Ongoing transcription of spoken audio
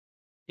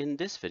In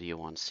this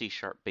video on C#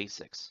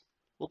 Basics,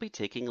 we'll be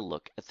taking a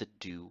look at the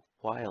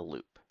do-while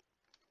loop.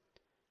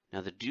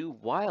 Now the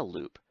do-while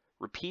loop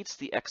repeats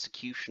the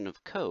execution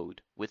of code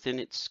within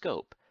its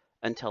scope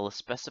until a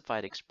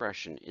specified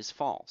expression is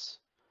false.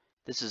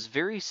 This is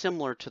very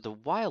similar to the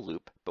while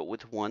loop, but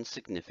with one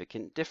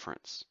significant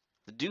difference.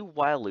 The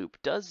do-while loop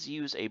does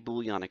use a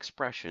Boolean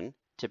expression,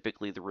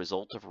 typically the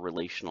result of a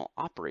relational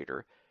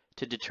operator,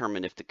 to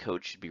determine if the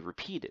code should be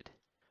repeated.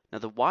 Now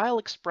the while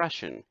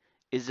expression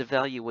is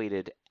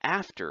evaluated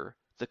after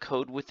the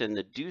code within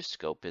the do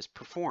scope is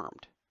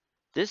performed.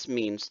 This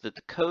means that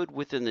the code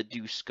within the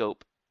do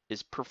scope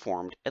is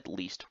performed at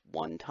least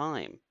one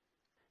time.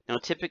 Now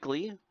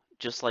typically,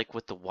 just like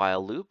with the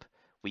while loop,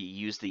 we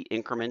use the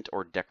increment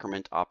or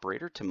decrement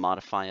operator to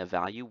modify a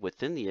value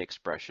within the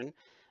expression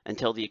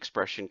until the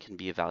expression can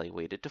be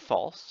evaluated to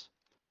false.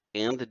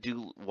 And the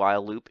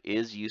do-while loop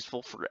is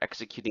useful for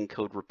executing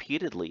code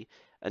repeatedly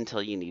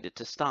until you need it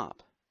to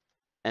stop.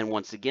 And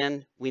once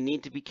again, we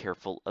need to be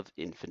careful of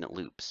infinite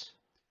loops.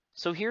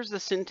 So here's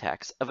the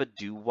syntax of a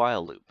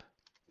do-while loop.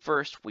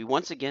 First, we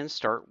once again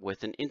start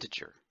with an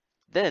integer.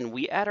 Then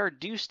we add our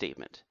do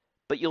statement,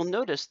 but you'll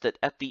notice that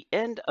at the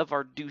end of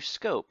our do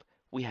scope,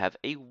 we have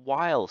a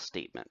while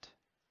statement.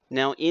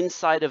 Now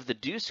inside of the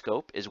do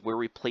scope is where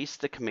we place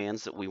the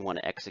commands that we want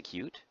to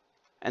execute.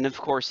 And of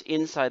course,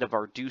 inside of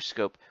our do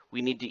scope,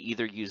 we need to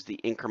either use the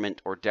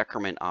increment or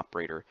decrement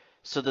operator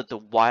so that the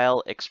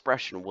while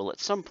expression will at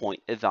some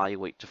point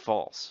evaluate to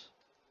false.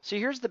 So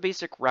here's the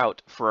basic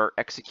route for our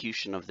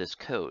execution of this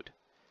code.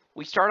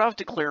 We start off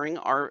declaring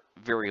our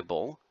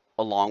variable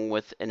along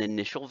with an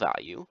initial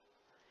value.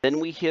 Then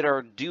we hit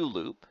our do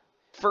loop.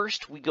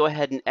 First, we go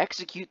ahead and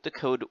execute the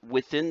code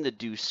within the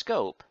do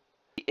scope.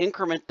 We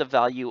increment the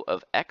value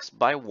of x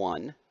by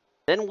 1.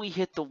 Then we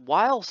hit the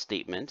while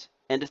statement,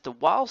 and if the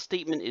while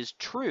statement is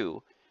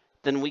true,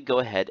 then we go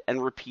ahead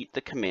and repeat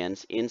the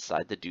commands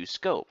inside the do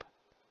scope.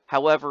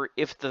 However,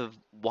 if the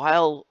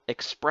while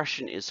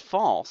expression is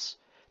false,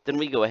 then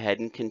we go ahead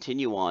and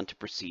continue on to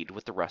proceed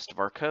with the rest of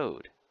our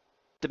code.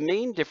 The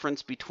main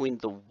difference between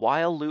the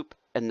while loop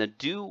and the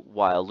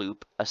do-while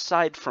loop,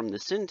 aside from the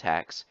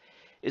syntax,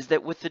 is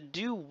that with the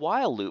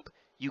do-while loop,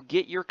 you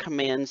get your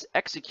commands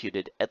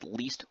executed at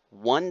least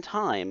one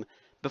time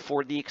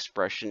before the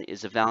expression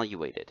is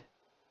evaluated.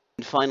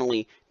 And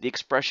finally, the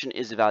expression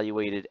is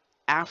evaluated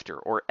after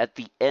or at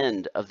the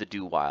end of the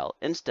do-while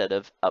instead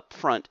of up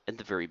front at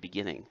the very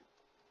beginning.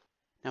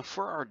 Now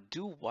for our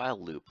do-while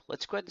loop,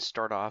 let's go ahead and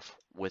start off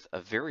with a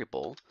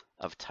variable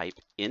of type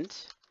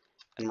int,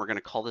 and we're going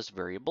to call this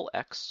variable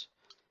x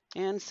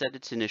and set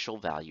its initial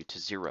value to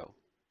 0.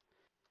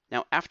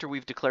 Now after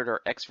we've declared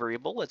our x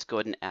variable, let's go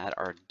ahead and add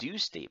our do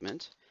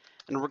statement,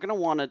 and we're going to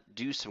want to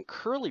do some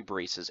curly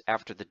braces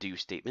after the do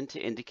statement to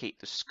indicate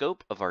the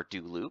scope of our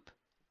do loop.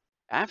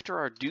 After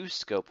our do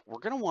scope, we're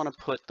going to want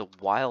to put the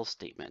while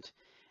statement.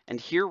 And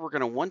here we're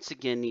going to once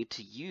again need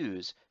to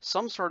use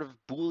some sort of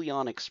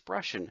Boolean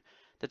expression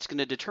that's going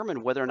to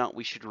determine whether or not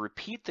we should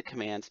repeat the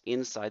commands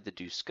inside the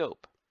do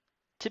scope.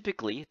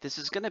 Typically, this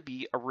is going to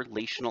be a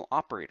relational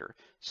operator.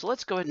 So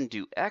let's go ahead and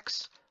do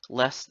x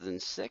less than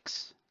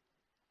 6.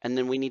 And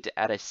then we need to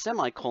add a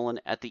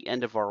semicolon at the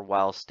end of our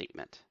while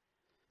statement.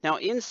 Now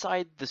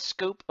inside the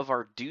scope of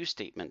our do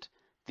statement,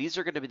 these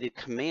are going to be the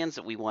commands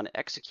that we want to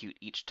execute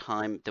each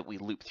time that we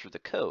loop through the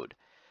code.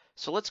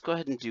 So let's go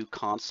ahead and do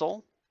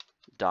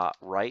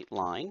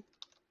console.writeLine,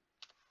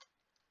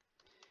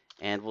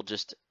 and we'll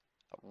just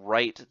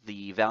write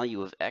the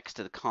value of x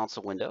to the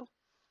console window.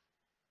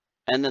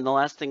 And then the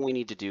last thing we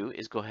need to do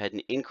is go ahead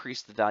and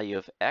increase the value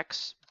of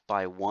x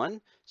by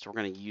 1. So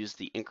we're going to use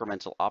the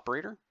incremental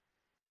operator.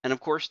 And of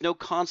course, no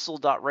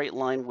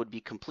console.writeLine would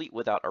be complete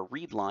without a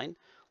read line.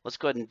 Let's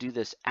go ahead and do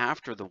this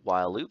after the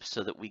while loop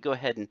so that we go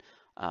ahead and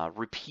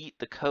repeat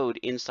the code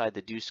inside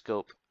the do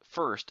scope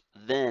first,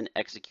 then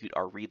execute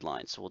our read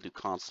line. So we'll do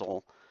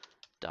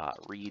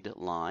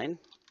console.readLine.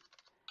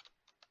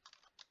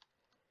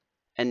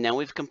 And now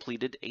we've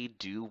completed a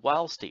do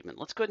while statement.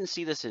 Let's go ahead and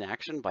see this in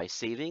action by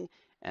saving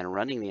and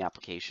running the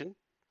application.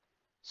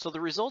 So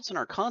the results in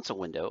our console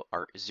window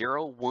are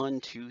 0,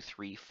 1, 2,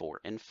 3,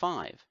 4, and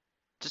 5.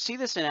 To see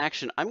this in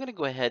action, I'm going to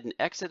go ahead and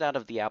exit out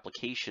of the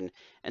application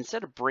and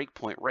set a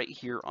breakpoint right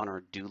here on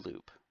our do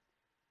loop.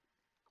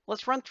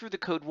 Let's run through the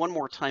code one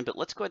more time, but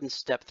let's go ahead and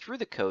step through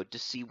the code to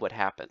see what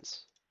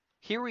happens.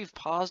 Here we've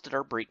paused at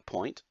our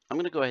breakpoint. I'm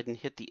going to go ahead and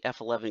hit the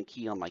F11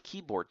 key on my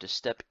keyboard to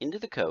step into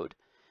the code,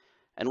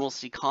 and we'll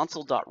see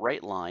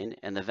console.writeLine,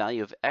 and the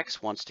value of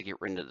x wants to get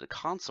written into the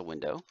console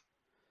window.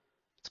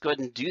 Let's go ahead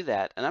and do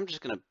that, and I'm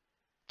just going to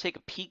take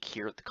a peek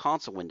here at the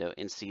console window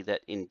and see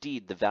that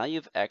indeed the value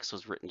of x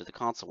was written to the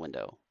console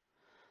window.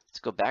 Let's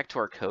go back to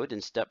our code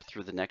and step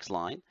through the next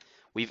line.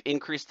 We've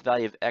increased the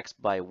value of x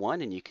by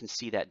 1, and you can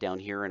see that down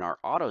here in our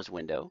autos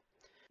window.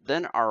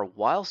 Then our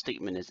while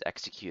statement is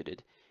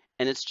executed,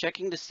 and it's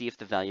checking to see if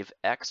the value of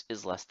x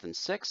is less than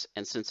 6,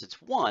 and since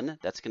it's 1,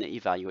 that's going to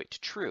evaluate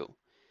to true.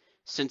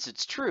 Since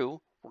it's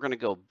true, we're going to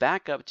go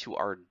back up to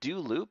our do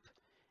loop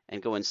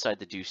and go inside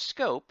the do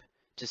scope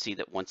to see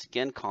that once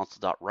again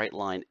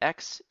console.writeLine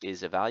x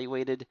is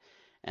evaluated,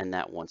 and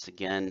that once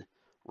again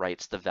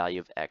writes the value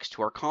of x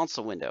to our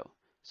console window.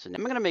 So now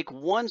I'm going to make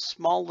one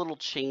small little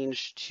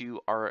change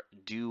to our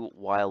do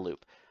while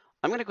loop.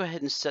 I'm going to go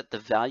ahead and set the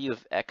value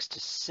of x to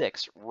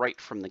 6 right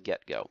from the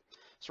get-go.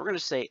 So we're going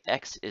to say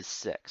x is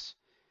 6.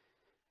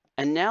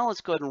 And now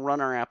let's go ahead and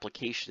run our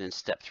application and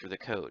step through the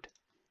code.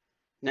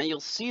 Now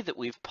you'll see that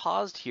we've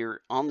paused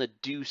here on the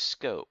do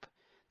scope.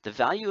 The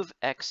value of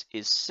x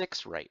is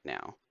 6 right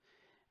now.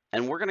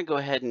 And we're going to go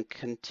ahead and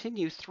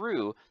continue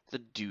through the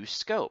do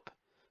scope.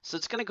 So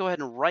it's going to go ahead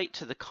and write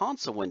to the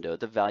console window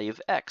the value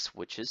of x,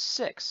 which is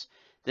 6.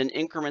 Then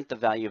increment the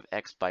value of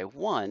x by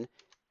 1,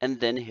 and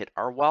then hit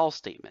our while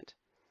statement.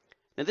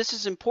 Now this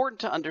is important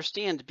to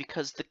understand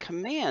because the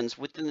commands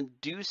within the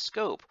do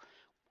scope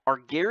are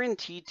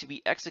guaranteed to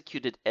be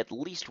executed at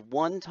least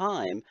one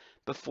time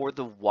before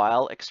the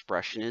while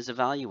expression is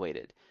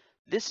evaluated.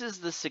 This is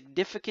the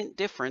significant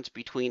difference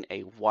between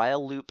a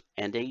while loop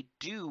and a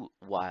do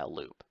while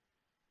loop.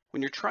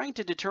 When you're trying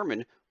to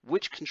determine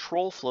which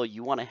control flow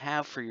you want to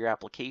have for your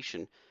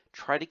application,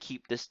 try to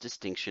keep this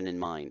distinction in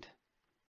mind.